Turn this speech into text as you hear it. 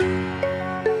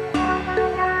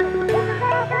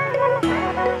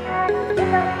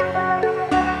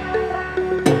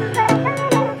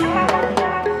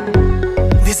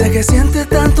que siente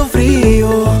tanto frío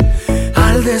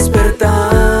al despertar.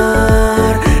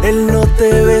 Él no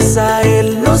te besa,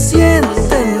 él no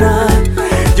siente nada.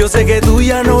 Yo sé que tú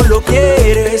ya no lo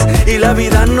quieres y la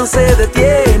vida no se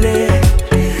detiene.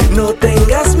 No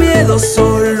tengas miedo,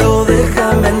 solo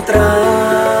déjame entrar.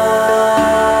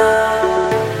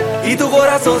 Y tu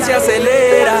corazón se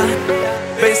acelera,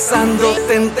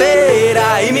 besándote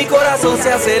entera. Y mi corazón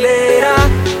se acelera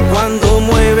cuando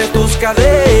mueves tus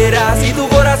caderas. Y tu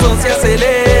corazón se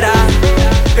acelera,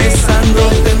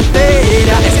 besándote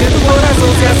entera. Es que tu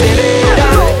corazón se acelera.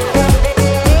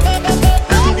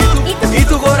 Y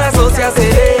tu corazón se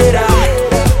acelera.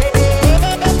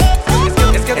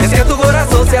 Es que tu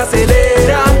corazón se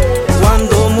acelera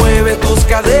cuando mueves tus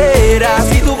caderas.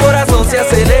 Y tu corazón se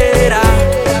acelera.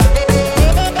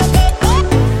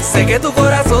 Sé que tu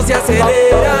corazón se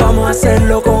acelera. Vamos a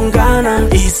hacerlo con ganas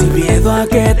y sin miedo a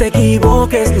que te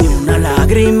equivoques. Ni una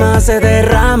lágrima se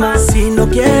derrama. Si no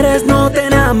quieres, no te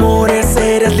enamores.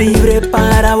 Eres libre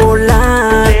para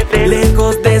volar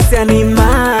lejos de ese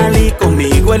animal y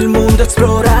conmigo el mundo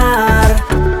explorar.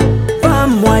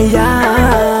 Vamos allá.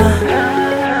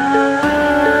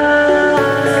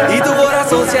 Y tu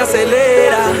corazón se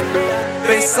acelera,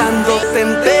 besándote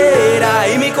entera.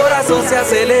 Y mi corazón se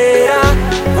acelera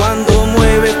cuando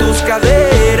mueve tus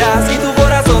caderas. Y tu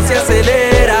corazón se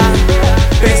acelera,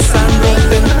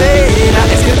 besándote entera.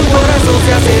 Es que tu corazón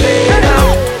se acelera.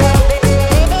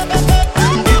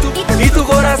 Y tu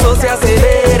corazón se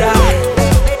acelera.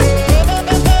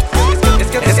 Es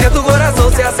que tu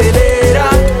corazón se acelera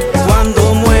cuando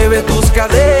mueve tus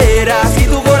caderas. Y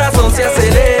tu corazón se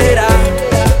acelera.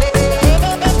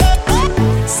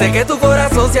 Sé que tu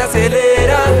corazón se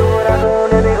acelera.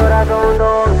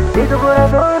 Y tu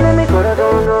corazón es mi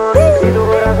corazón, y tu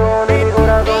corazón es mi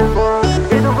corazón,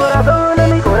 y tu corazón es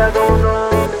mi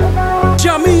corazón.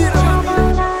 Yamir,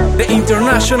 the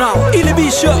international Illey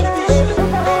Bishop,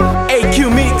 AQ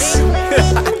Mix.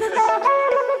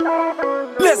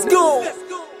 Let's go.